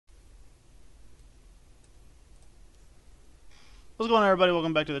What's going on, everybody?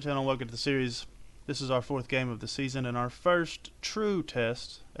 Welcome back to the channel. Welcome to the series. This is our fourth game of the season and our first true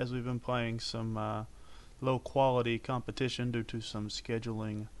test, as we've been playing some low quality competition due to some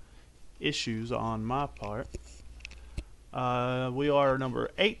scheduling issues on my part. We are number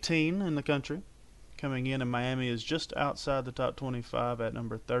 18 in the country. Coming in, and Miami is just outside the top 25 at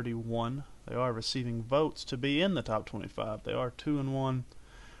number 31. They are receiving votes to be in the top 25. They are 2-1.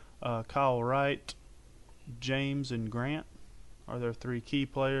 Kyle Wright, James, and Grant are their three key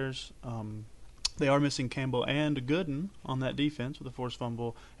players. They are missing Campbell and Gooden on that defense with a forced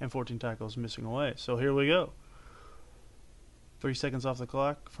fumble and 14 tackles missing away. So here we go. 3 seconds off the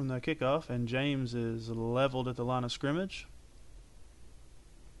clock from the kickoff, and James is leveled at the line of scrimmage,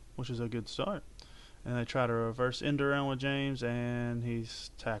 which is a good start. And they try to reverse end around with James, and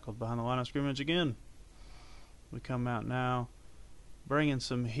he's tackled behind the line of scrimmage again. We come out now, bringing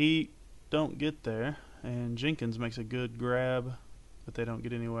some heat, don't get there, and Jenkins makes a good grab, but they don't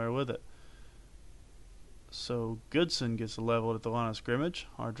get anywhere with it. So Goodson gets leveled at the line of scrimmage.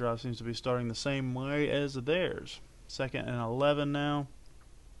 Our drive seems to be starting the same way as theirs. 2nd and 11 now.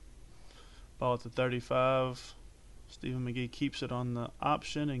 Ball at the 35. Stephen McGee keeps it on the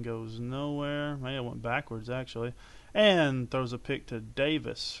option and goes nowhere. Maybe it went backwards, actually. And throws a pick to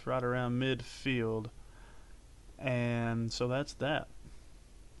Davis right around midfield. And so that's that.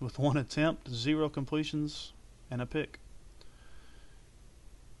 With 1 attempt, 0 completions, and a pick.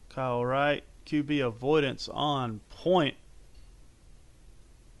 Kyle Wright, QB avoidance on point.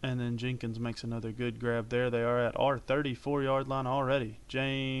 And then Jenkins makes another good grab there. They are at our 34-yard line already.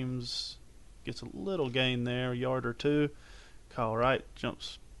 James gets a little gain there, a yard or two. Kyle Wright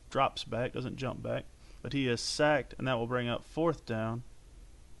drops back, doesn't jump back. But he is sacked, and that will bring up 4th down.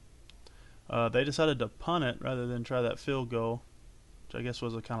 They decided to punt it rather than try that field goal, which I guess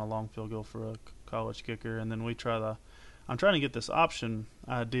was a kind of long field goal for a college kicker. And then we try I'm trying to get this option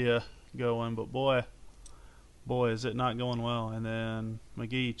idea going, but boy, is it not going well. And then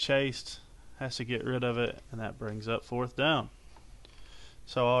McGee chased, has to get rid of it, and that brings up 4th down.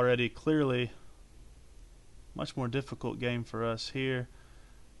 So already clearly much more difficult game for us here.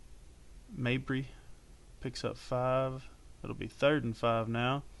 Mabry picks up 5. It'll be 3rd and 5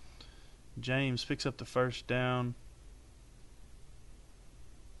 now. James picks up the 1st down.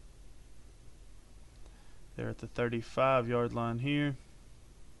 They're at the 35-yard line here.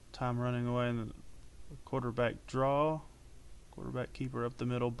 Time running away in the quarterback draw. Quarterback keeper up the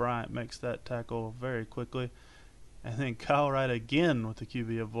middle. Bryant makes that tackle very quickly. And then Kyle Wright again with the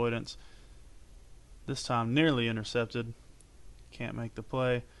QB avoidance. This time nearly intercepted. Can't make the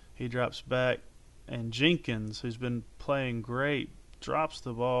play. He drops back. And Jenkins, who's been playing great, drops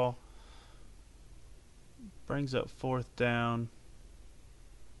the ball. Brings up 4th down.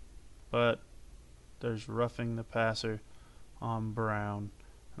 But there's roughing the passer on Brown.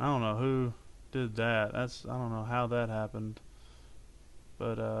 I don't know who did that. I don't know how that happened.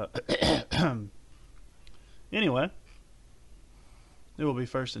 But anyway, it will be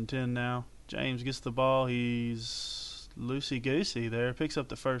 1st and 10 now. James gets the ball. He's loosey-goosey there. Picks up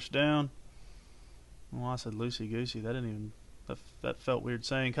the 1st down. Well, I said loosey-goosey. That felt weird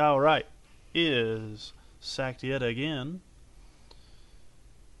saying. Kyle Wright is sacked yet again.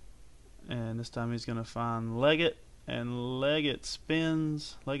 And this time he's going to find Leggett. And Leggett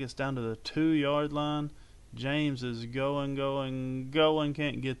spins. Leggett's down to the 2-yard line. James is going.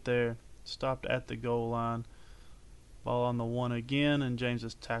 Can't get there. Stopped at the goal line. Ball on the 1 again. And James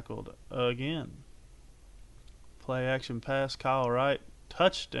is tackled again. Play action pass. Kyle Wright.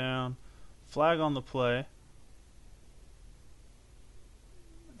 Touchdown. Flag on the play.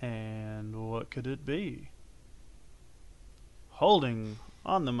 And what could it be? Holding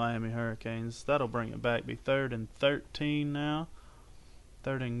on the Miami Hurricanes. That'll bring it back. Be 3rd and 13 now.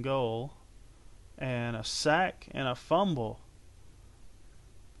 3rd and goal. And a sack and a fumble.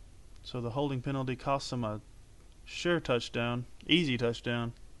 So the holding penalty costs them a sure touchdown. Easy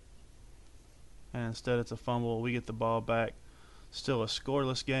touchdown. And instead it's a fumble. We get the ball back. Still a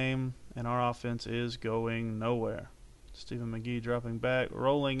scoreless game. And our offense is going nowhere. Stephen McGee dropping back.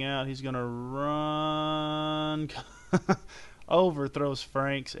 Rolling out. He's going to run. Overthrows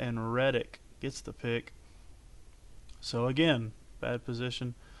Franks, and Reddick gets the pick. So again, bad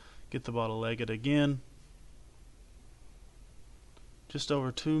position. Get the ball to Leggett again. Just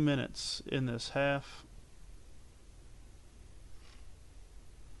over 2 minutes in this half.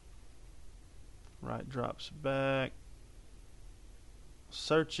 Wright drops back.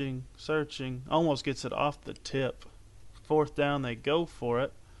 Searching. Almost gets it off the tip. 4th down, they go for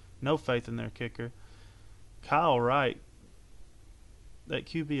it. No faith in their kicker. Kyle Wright, that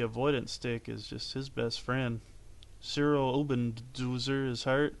QB avoidance stick is just his best friend. Cyril Ubenduzer is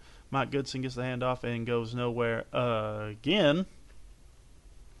hurt. Mike Goodson gets the handoff and goes nowhere again.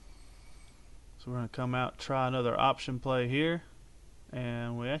 So we're going to come out, try another option play here.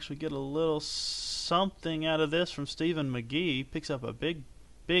 And we actually get a little something out of this from Stephen McGee. Picks up a big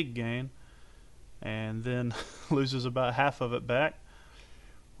gain. And then loses about half of it back.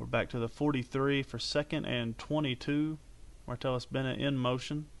 We're back to the 43 for 2nd and 22. Martellus Bennett in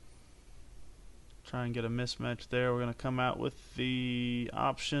motion. Try and get a mismatch there. We're going to come out with the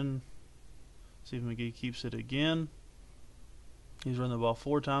option. Stephen McGee keeps it again. He's run the ball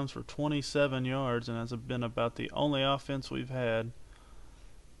 4 times for 27 yards, and that's been about the only offense we've had.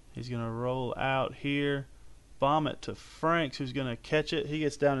 He's going to roll out here, bomb it to Franks, who's going to catch it. He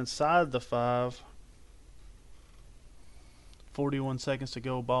gets down inside the 5. 41 seconds to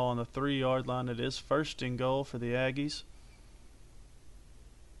go, ball on the 3-yard line. It is 1st and goal for the Aggies.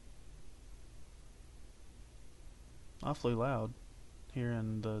 Awfully loud here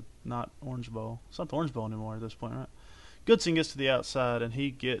in the not Orange Bowl. It's not the Orange Bowl anymore at this point, right? Goodson gets to the outside, and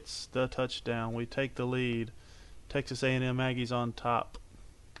he gets the touchdown. We take the lead. Texas A&M Aggies on top.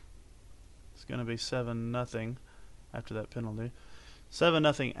 It's going to be 7-0 after that penalty.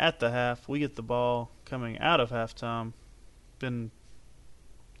 7-0 at the half. We get the ball coming out of halftime. Been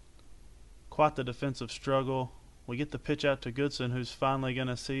quite the defensive struggle. We get the pitch out to Goodson, who's finally going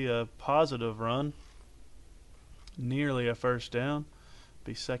to see a positive run. Nearly a 1st down.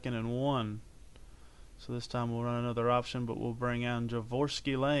 Be 2nd and 1. So this time we'll run another option, but we'll bring on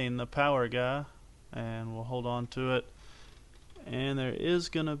Javorsky Lane, the power guy, and we'll hold on to it. And there is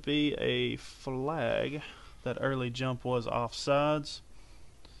going to be a flag. That early jump was offsides.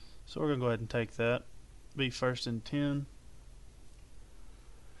 So we're going to go ahead and take that. Be 1st and 10.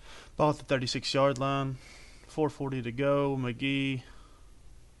 Ball at the 36-yard line. 4:40 to go. McGee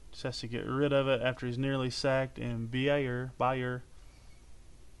just has to get rid of it after he's nearly sacked. And Bayer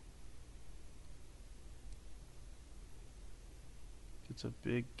gets a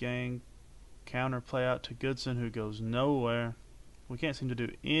big gang counter play out to Goodson, who goes nowhere. We can't seem to do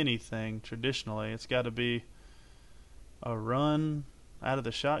anything traditionally. It's got to be a run out of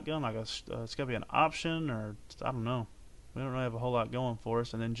the shotgun. Like it's got to be an option, or I don't know. We don't really have a whole lot going for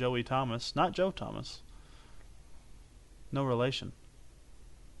us. And then Joey Thomas, not Joe Thomas. No relation.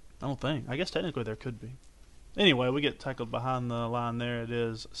 I don't think. I guess technically there could be. Anyway, we get tackled behind the line there. It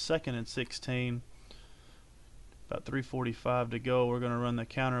is 2nd and 16. About 3:45 to go. We're going to run the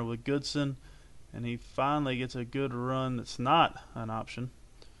counter with Goodson. And he finally gets a good run that's not an option.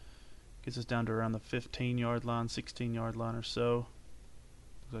 Gets us down to around the 15-yard line, 16-yard line or so.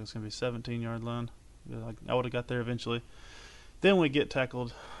 Looks like it's going to be 17-yard line. I would have got there eventually. Then we get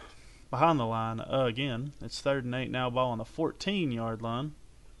tackled behind the line again. It's 3rd and 8 now, ball on the 14-yard line.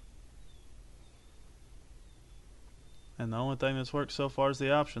 And the only thing that's worked so far is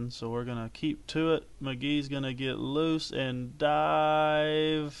the option, so we're going to keep to it. McGee's going to get loose and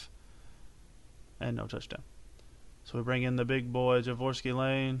dive. And no touchdown. So we bring in the big boy, Javorsky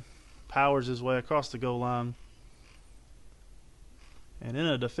Lane. Powers his way across the goal line. And in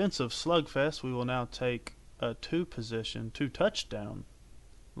a defensive slugfest, we will now take a 2-touchdown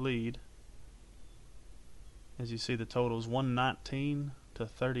lead. As you see, the total is 119 to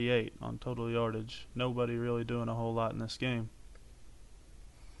 38 on total yardage. Nobody really doing a whole lot in this game.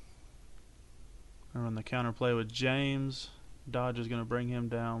 I run the counter play with James. Dodge is going to bring him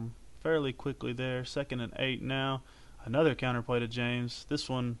down fairly quickly there. 2nd and 8 now. Another counter play to James. This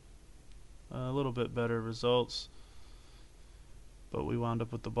one a little bit better results. But we wound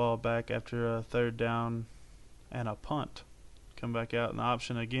up with the ball back after a 3rd down and a punt. Come back out in the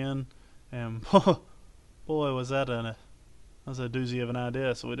option again. And boy, was that a doozy of an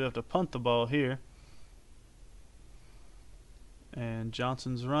idea. So we do have to punt the ball here. And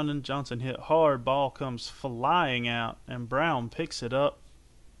Johnson's running. Johnson hit hard. Ball comes flying out. And Brown picks it up.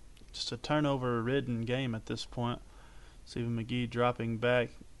 Just a turnover-ridden game at this point. Stephen McGee dropping back.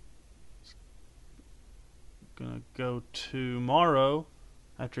 Going to go to Morrow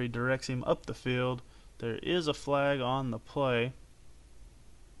after he directs him up the field. There is a flag on the play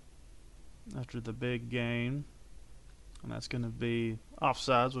after the big gain. And that's going to be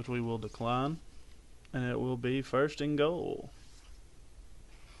offsides, which we will decline. And it will be 1st and goal.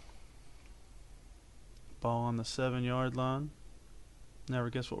 Ball on the 7-yard line.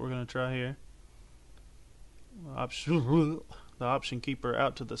 Never guess what we're going to try here. The option keeper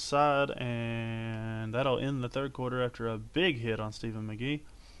out to the side, and that'll end the 3rd quarter after a big hit on Stephen McGee.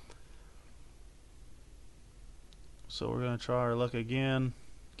 So we're going to try our luck again.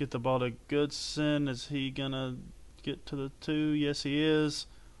 Get the ball to Goodson. Is he going to get to the 2? Yes, he is.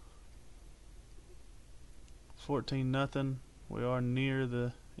 14-0. We are near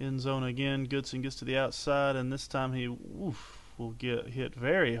the end zone again. Goodson gets to the outside, and this time he will get hit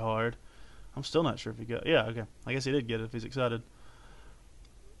very hard. I'm still not sure if he got. Yeah, okay. I guess he did get it if he's excited.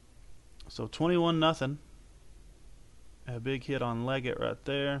 So 21-0. A big hit on Leggett right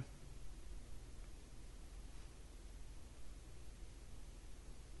there.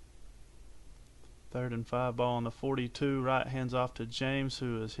 Third and 5, ball on the 42. Right, hands off to James,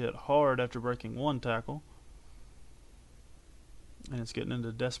 who is hit hard after breaking one tackle. And it's getting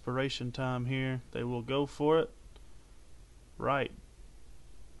into desperation time here. They will go for it. Right.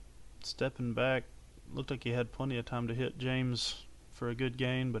 Stepping back. Looked like he had plenty of time to hit James for a good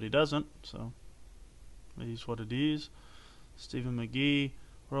gain, but he doesn't. So it is what it is. Stephen McGee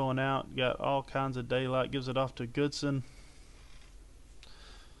rolling out. Got all kinds of daylight. Gives it off to Goodson.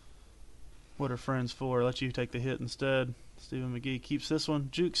 What are friends for? Let you take the hit instead. Stephen McGee keeps this one.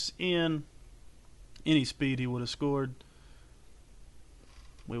 Jukes in. Any speed he would have scored.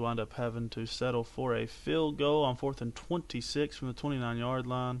 We wind up having to settle for a field goal on 4th and 26 from the 29-yard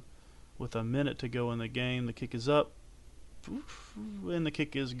line with a minute to go in the game. The kick is up, and the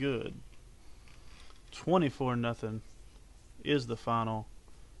kick is good. 24-0 is the final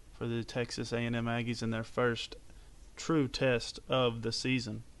for the Texas A&M Aggies in their first true test of the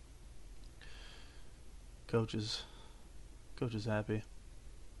season. Coach is happy.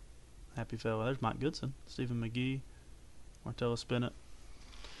 Happy fella. There's Mike Goodson, Stephen McGee, Martellus Bennett.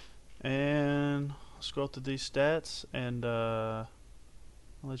 And I'll scroll through these stats, and I'll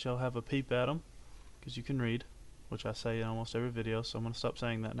let y'all have a peep at them, because you can read, which I say in almost every video, so I'm going to stop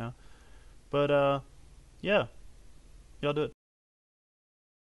saying that now. But, yeah, y'all do it.